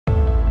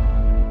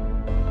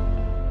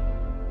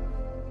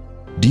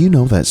Do you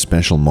know that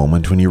special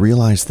moment when you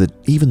realize that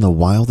even the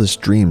wildest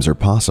dreams are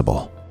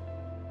possible?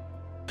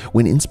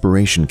 When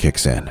inspiration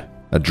kicks in,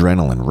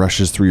 adrenaline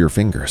rushes through your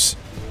fingers,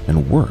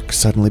 and work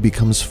suddenly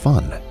becomes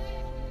fun.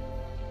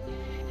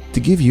 To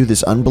give you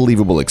this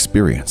unbelievable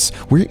experience,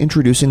 we're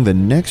introducing the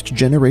next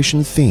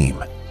generation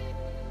theme.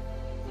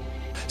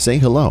 Say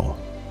hello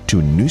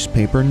to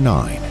Newspaper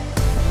 9.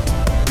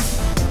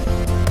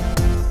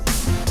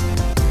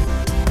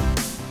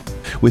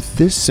 With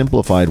this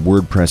simplified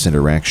WordPress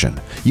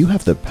interaction, you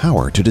have the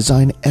power to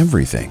design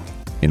everything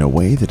in a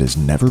way that has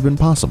never been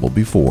possible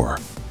before.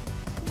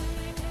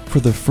 For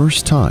the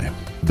first time,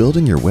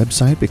 building your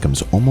website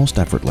becomes almost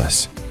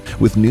effortless.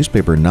 With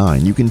Newspaper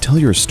 9, you can tell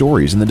your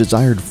stories in the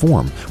desired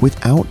form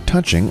without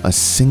touching a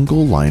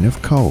single line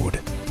of code.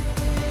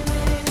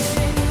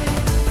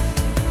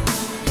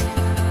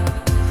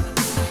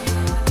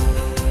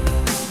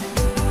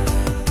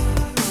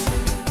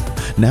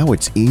 Now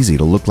it's easy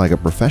to look like a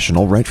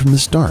professional right from the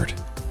start.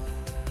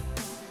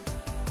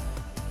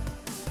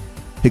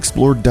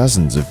 Explore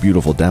dozens of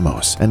beautiful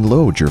demos and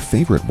load your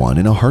favorite one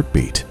in a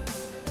heartbeat.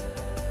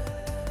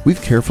 We've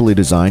carefully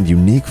designed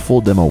unique full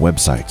demo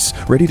websites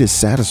ready to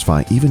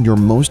satisfy even your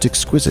most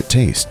exquisite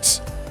tastes.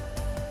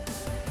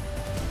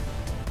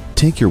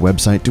 Take your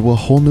website to a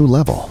whole new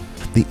level.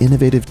 The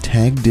innovative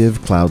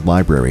tagDiv cloud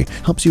library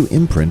helps you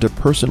imprint a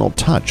personal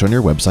touch on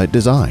your website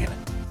design.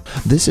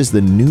 This is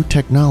the new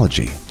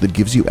technology that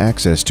gives you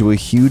access to a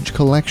huge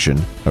collection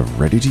of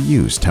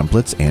ready-to-use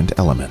templates and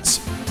elements.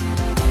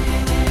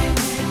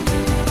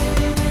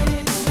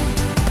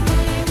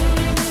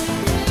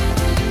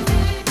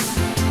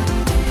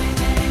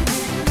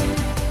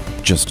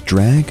 Just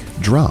drag,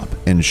 drop,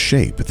 and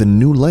shape the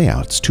new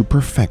layouts to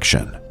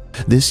perfection.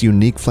 This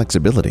unique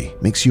flexibility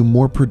makes you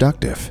more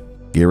productive,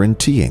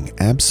 guaranteeing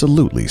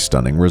absolutely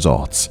stunning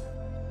results.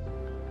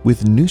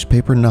 With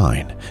Newspaper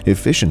 9,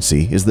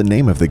 efficiency is the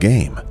name of the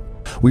game.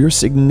 We are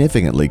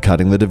significantly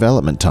cutting the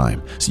development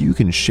time so you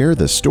can share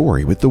the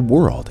story with the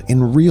world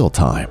in real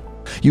time.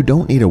 You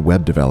don't need a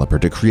web developer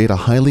to create a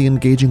highly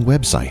engaging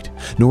website,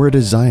 nor a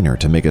designer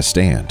to make a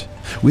stand.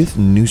 With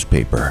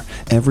Newspaper,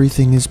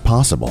 everything is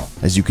possible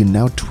as you can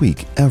now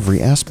tweak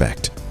every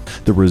aspect.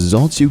 The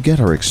results you get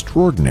are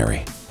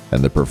extraordinary,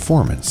 and the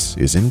performance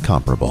is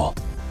incomparable.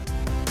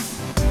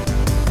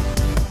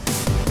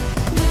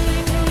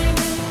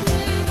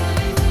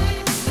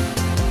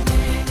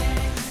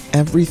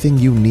 Everything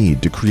you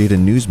need to create a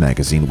news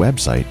magazine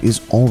website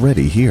is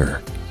already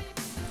here.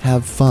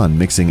 Have fun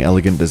mixing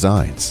elegant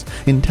designs,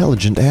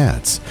 intelligent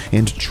ads,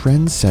 and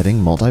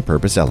trend-setting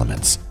multi-purpose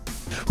elements.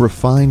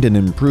 Refined and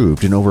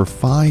improved in over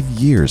 5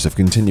 years of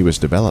continuous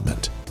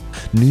development,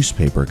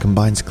 Newspaper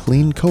combines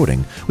clean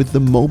coding with the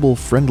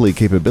mobile-friendly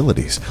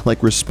capabilities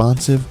like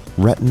responsive,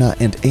 Retina,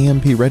 and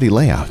AMP-ready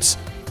layouts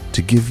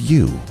to give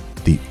you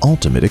the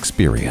ultimate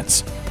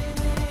experience.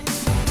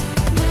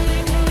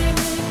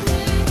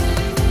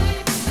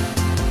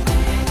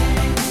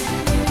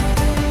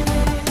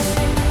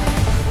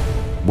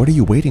 What are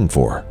you waiting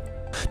for?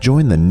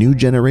 Join the new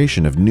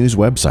generation of news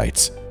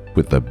websites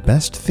with the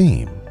best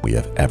theme we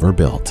have ever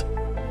built.